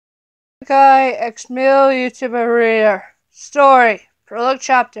Jacksepticeye, ex-male YouTuber reader. Story. Prologue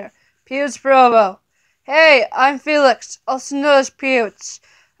chapter. Pewds Provo. Hey, I'm Felix, also known as Pewds.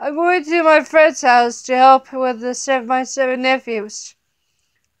 I'm going to my friend's house to help with my seven nephews.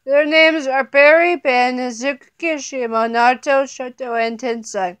 Their names are Barry, Ben, Izuku Kishima, Naruto, Shoto, and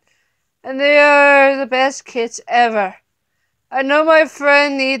Tensei. And they are the best kids ever. I know my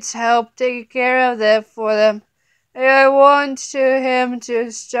friend needs help taking care of them for them. And I want him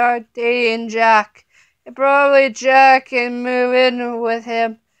to start dating Jack. And probably Jack can move in with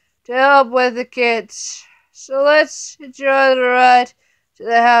him to help with the kids. So let's enjoy the ride to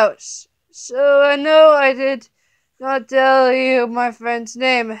the house. So I know I did not tell you my friend's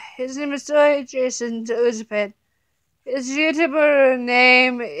name. His name is Jason Uzpin. His YouTuber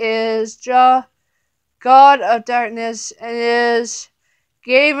name is God of Darkness, and his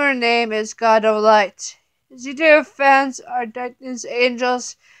gamer name is God of Light. His YouTube fans are Darkness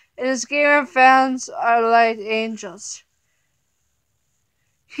Angels, and his gamer fans are Light Angels.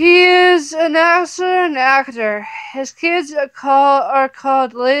 He is an actor. His kids are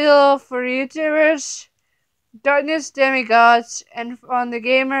called Lilo for YouTubers, Darkness Demigods, and on the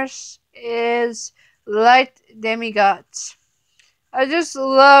gamers is Light Demigods. I just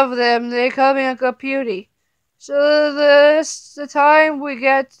love them. They call me Uncle Pewdie. So the time we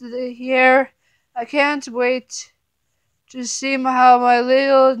get here, I can't wait to see how my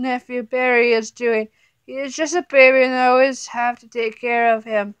little nephew Barry is doing. He is just a baby and I always have to take care of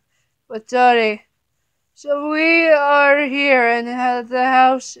him with Dottie. So we are here and the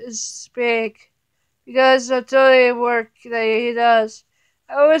house is big because of Dottie work that he does.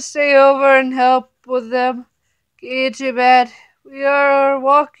 I always stay over and help with them get to bed. We are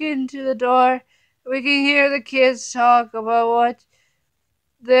walking to the door. We can hear the kids talk about what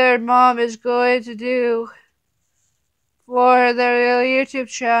their mom is going to do for their YouTube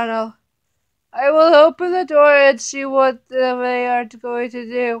channel. I will open the door and see what they are going to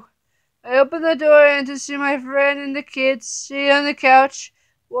do. I open the door and to see my friend and the kids sitting on the couch,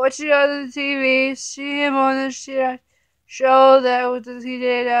 watching on the TV, see him on the show that he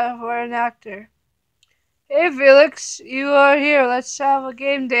did for an actor. Hey Felix, you are here. Let's have a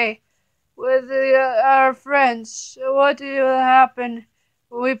game day with our friends. So what will happen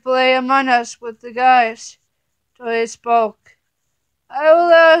when we play Among Us with the guys? Toy spoke. I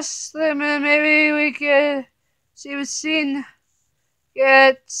will ask them and maybe we can see if Scene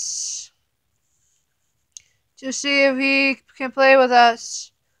gets to see if he can play with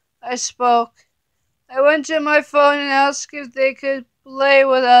us. I spoke. I went to my phone and asked if they could play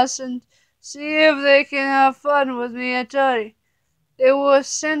with us and see if they can have fun with me and Toddy. They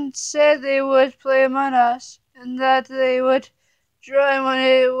said they would play Among Us and that they would join when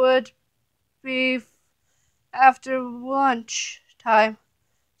it would be after lunch time.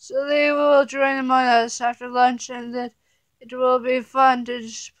 So they will join Among Us after lunch and that it will be fun to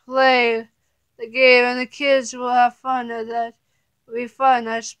just play the game and the kids will have fun and that will be fun,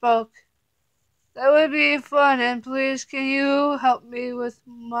 I spoke. That would be fun, and please can you help me with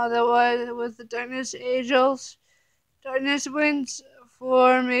with the Darkness Angels? Darkness wins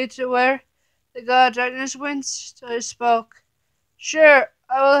for me to wear. The God Darkness wins, so I spoke. Sure,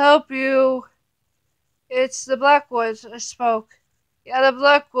 I will help you. It's the Blackwoods, I spoke. Yeah, the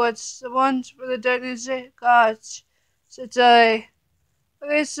Blackwoods, the ones for the Darkness gods, said I.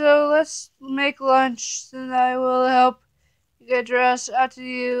 Okay, so let's make lunch, then I will help you get dressed after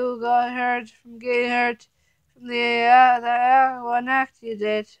you got hurt from getting hurt from the one act you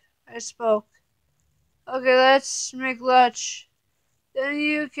did. I spoke. Okay, let's make lunch. Then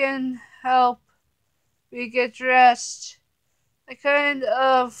you can help me get dressed. I kind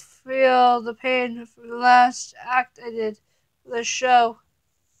of feel the pain from the last act I did for the show.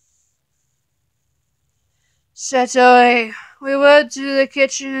 Setoi. We went to the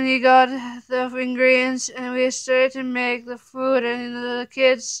kitchen and he got the ingredients and we started to make the food and the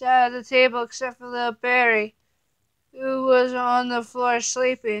kids sat at the table except for the Barry, who was on the floor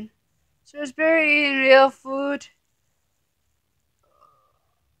sleeping. So was Barry eating real food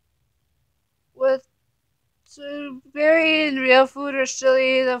with Barry eating real food or still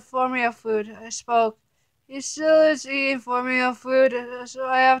eating the formula food? I spoke. He still is eating formula food, so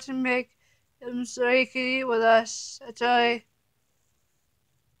I have to make him so he can eat with us. I tell you.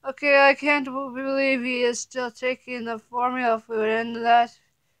 Okay, I can't believe he is still taking the formula food and that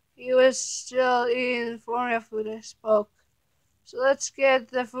he was still eating formula food, I spoke. So let's get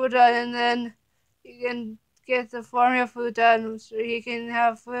the food done and then you can get the formula food done so he can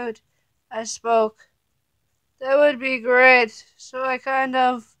have food, I spoke. That would be great. So I kind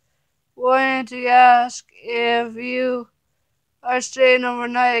of wanted to ask if you are staying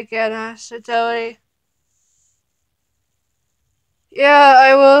overnight again, said Tony. Yeah,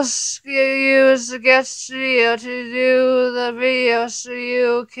 I will use the guest studio to do the video so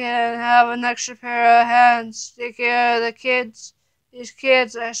you can have an extra pair of hands. Take care of the kids. These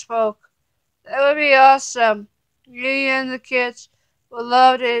kids, I spoke. That would be awesome. You and the kids will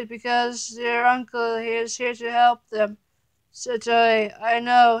love it because their uncle is here to help them. Said Joey. I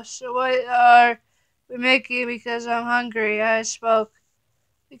know. So what are we making because I'm hungry? I spoke.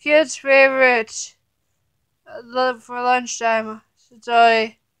 The kids' favorite for lunchtime. Said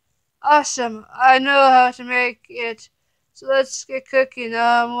Joey. Awesome. I know how to make it. So let's get cooking.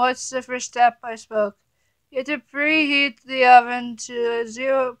 What's the first step? I spoke. You have to preheat the oven to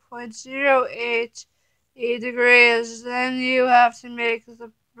 0.08 degrees. Then you have to make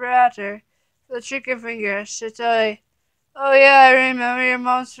the batter for the chicken fingers. Said oh yeah, I remember your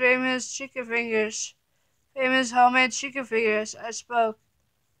mom's famous chicken fingers. Famous homemade chicken fingers. I spoke.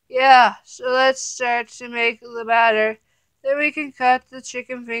 Yeah, so let's start to make the batter. Then we can cut the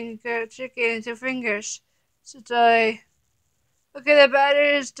chicken into fingers. So okay, the batter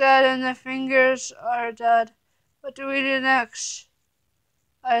is done and the fingers are done. What do we do next?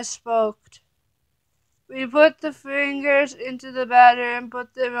 I spoke. We put the fingers into the batter and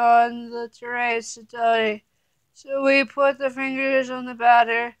put them on the tray. So we put the fingers on the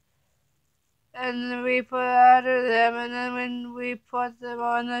batter and then we put batter them and then when we put them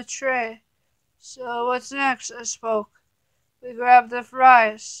on the tray. So what's next? I spoke. We grabbed the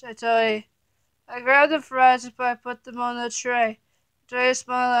fries. I grabbed the fries and I put them on the tray. Tony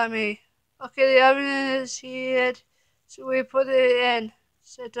smiled at me. Okay, the oven is heated, so we put it in.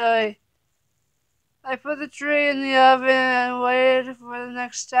 Said I put the tray in the oven and waited for the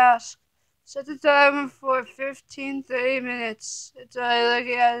next task. Set the timer for 30 minutes. Said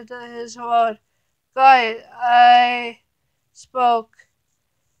looking at his watch. Got it. I spoke.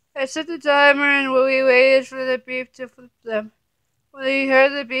 I set the timer and we waited for the beep to flip them. When I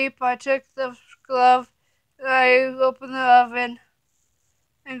heard the beep, I took the glove and I opened the oven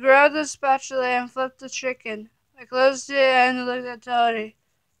and grabbed the spatula and flipped the chicken. I closed it and looked at Tony.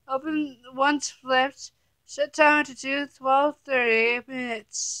 Open once flipped, set timer to 12:38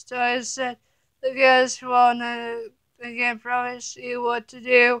 minutes. Tony said, look at his phone and again probably see what to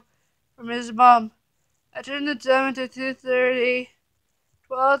do from his mom. I turned the timer to 12:30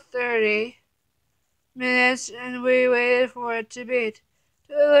 minutes and we waited for it to beat.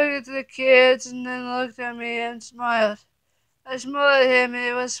 He looked at the kids and then looked at me and smiled. I smiled at him and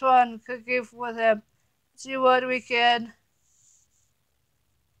it was fun cooking with him. See what we can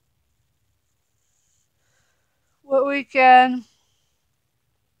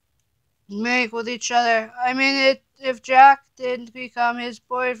make with each other. I mean, if Jack didn't become his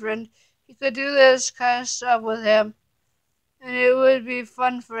boyfriend, he could do this kind of stuff with him, and it would be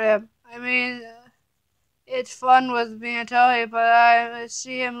fun for him. I mean, it's fun with me and Tony, but I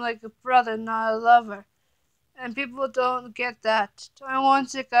see him like a brother, not a lover. And people don't get that. Tony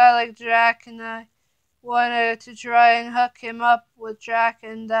wants a guy like Jack, and I wanted to try and hook him up with Jack,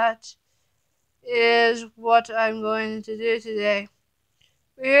 and that is what I'm going to do today.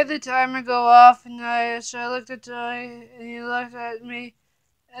 We heard the timer go off, and so I looked at Tony, and he looked at me,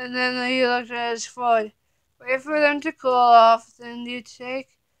 and then he looked at his phone. Wait for them to cool off, then you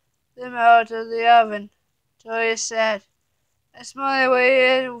take them out of the oven, Tony said. I smiled and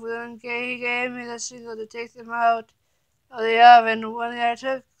waited, then he gave me the signal to take them out of the oven. When I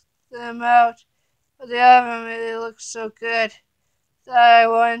took them out of the oven, it looked so good that I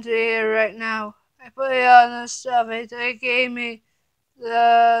wanted to eat it right now. I put it on the stove, and they gave me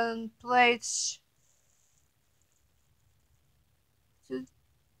the plates to,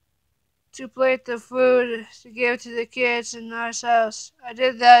 to plate the food to give to the kids in our house. I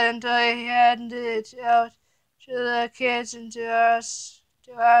did that until I handed it out to the kids and to us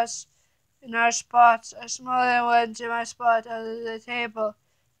in our spots. I smiled and went to my spot under the table.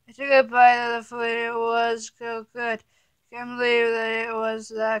 I took a bite of the food. It was so good. Can't believe that it was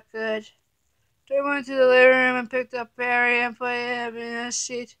that good. I went to the living room and picked up Barry and put him in his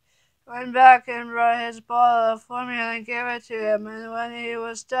seat. I went back and brought his bottle of formula and gave it to him, and when he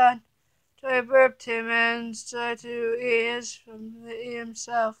was done, Toy burped him and started to eat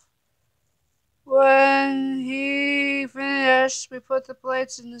himself. When he finished, we put the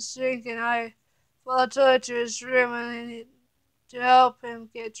plates in the sink, and I followed Toy to his room to help him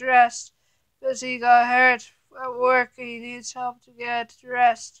get dressed, because he got hurt at work and he needs help to get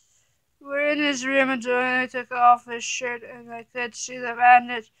dressed. We were in his room and Johnny took off his shirt and I could see the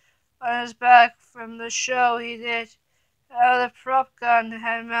bandage on his back from the show he did. How the prop gun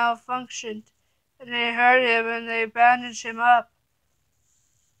had malfunctioned and they hurt him and they bandaged him up.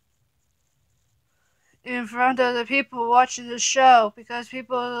 in front of the people watching the show because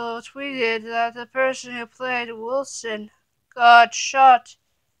people tweeted that the person who played Wilson got shot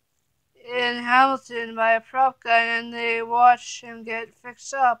in Hamilton by a prop gun and they watched him get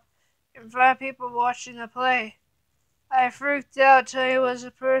fixed up in front of people watching the play. I freaked out till he was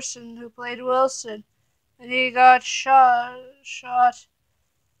the person who played Wilson and he got shot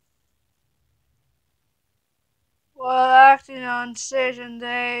while acting on stage and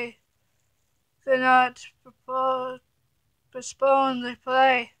they could not postpone the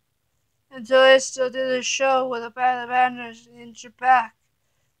play until they still did the show with a band of banners in your back.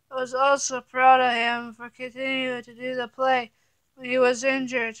 I was also proud of him for continuing to do the play when he was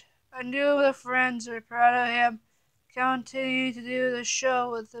injured. I knew the friends were proud of him continuing to do the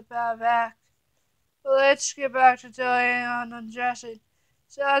show with the bad back. But let's get back to telling on undressing.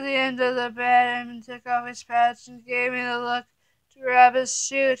 So at the end of the bed, and took off his pants and gave me the look to grab his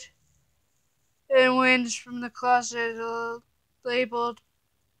suit and winds from the closet labeled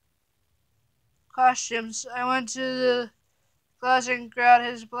costumes. I went to the closet and grabbed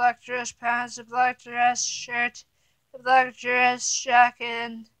his black dress pants, a black dress shirt, a black dress jacket,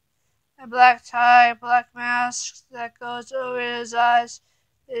 and a black tie, a black mask that goes over his eyes,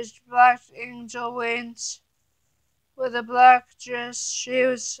 his black angel wings. With the black dress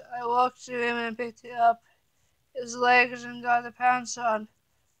shoes, I walked to him and picked up his legs and got the pants on.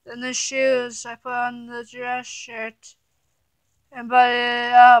 Then the shoes, I put on the dress shirt and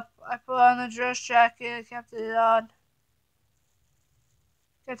buttoned it up. I put on the dress jacket and kept it on.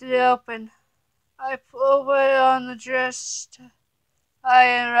 Kept it open. I put on the dress tie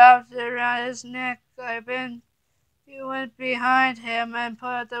and wrapped it around his neck. He went behind him and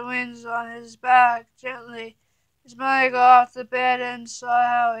put the wings on his back gently. His mother got off the bed and saw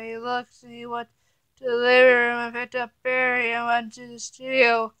how he looked, and he went to the living room and picked up Barry and went to the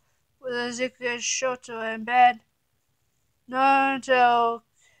studio with Ezekiel Shoto in bed. Not until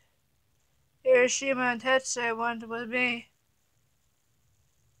Hiroshima and Tetsui went with me.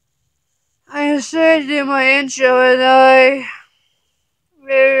 I decided to do my intro and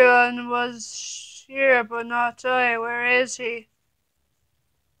everyone was here but not Toy. Where is he?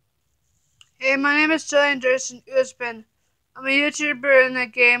 Hey, my name is Toy Anderson Usman. I'm a YouTuber and a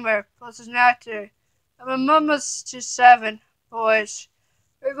gamer, plus an actor. I'm a mama to 7 boys.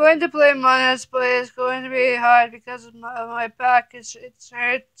 We're going to play Among Us, but it's going to be hard because of my back. It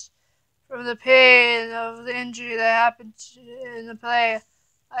hurts from the pain of the injury that happened in the play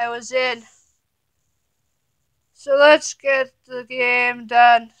I was in. So let's get the game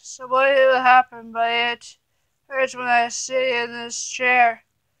done. So what will happen by it hurts when I sit in this chair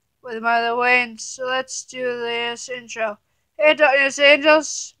with my other wings. So let's do this intro. Hey Darkness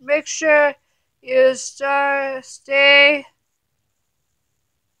Angels, make sure you stay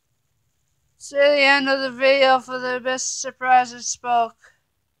to the end of the video for the best surprises spoke.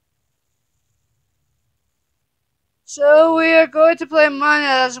 So we are going to play Among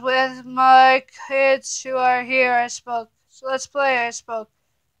Us with my kids who are here, I spoke. So let's play, I spoke.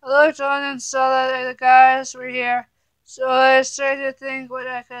 I looked on and saw that the guys were here, so I started to think what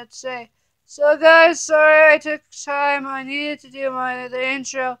I could say. So guys, sorry I took time. I needed to do the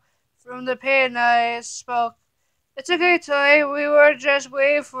intro from the pain I spoke. It's okay, Toy. We were just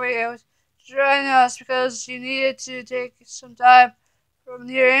waiting for you to join us because you needed to take some time from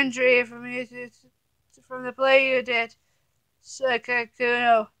your injury from the play you did, said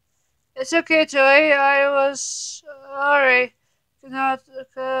Kakuno. It's okay, Toy. I was sorry. Could not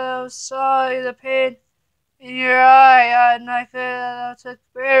saw the pain in your eye, and I could have took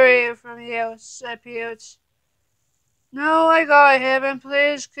Barry from you, said Peach. No, I got him, and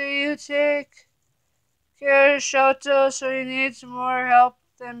please could you take care of Shoto so he needs more help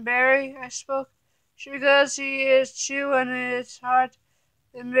than Barry, I spoke. Because he is chewing his heart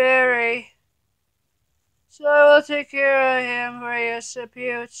than Barry. So I will take care of him for you, said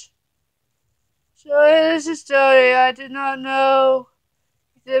Peach. So this is Tony. I did not know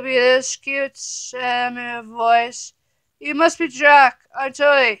you could be this cute, salmon voice. You must be Jack. I'm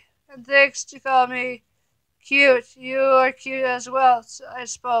Tony, and thanks to call me cute. You are cute as well, so I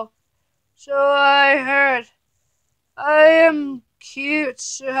spoke. So I heard. I am cute.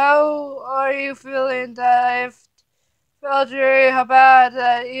 So how are you feeling that I've felt very bad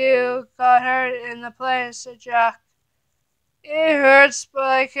that you got hurt in the play, said Jack. It hurts, but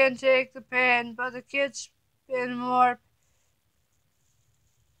I can take the pain. But the kid's been more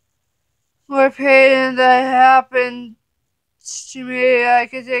pain that happened to me. I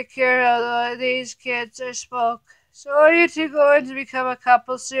can take care of these kids, I spoke. So are you two going to become a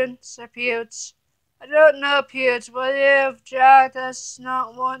couple soon, said Pewts. I don't know, Pewts. What if Jack does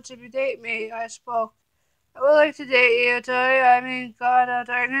not want to date me, I spoke. I would like to date you, Toy. I mean, God of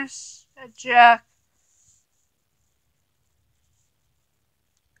Darkness. Jack.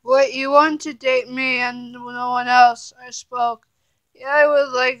 What, you want to date me and no one else? I spoke. Yeah, I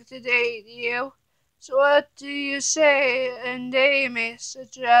would like to date you. So what do you say in dating me?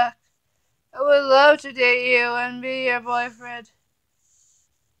 Said Jack. I would love to date you and be your boyfriend.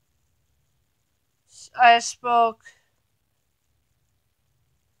 I spoke.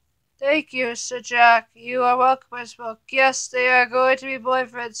 Thank you, said Jack. You are welcome, I spoke. Yes, they are going to be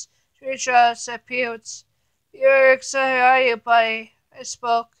boyfriends to each other, said Pewds. You're excited, are you, buddy? I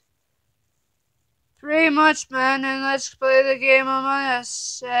spoke. Pretty much, man, and let's play the game among us,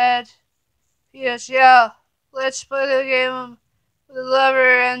 said Pewds. Yeah, let's play the game with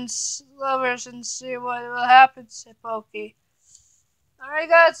lovers and see what will happen, said Pokey. Alright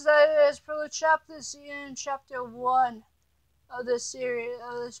guys, that is prologue chapter. See you in chapter 1 of this series,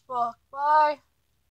 of this book. Bye!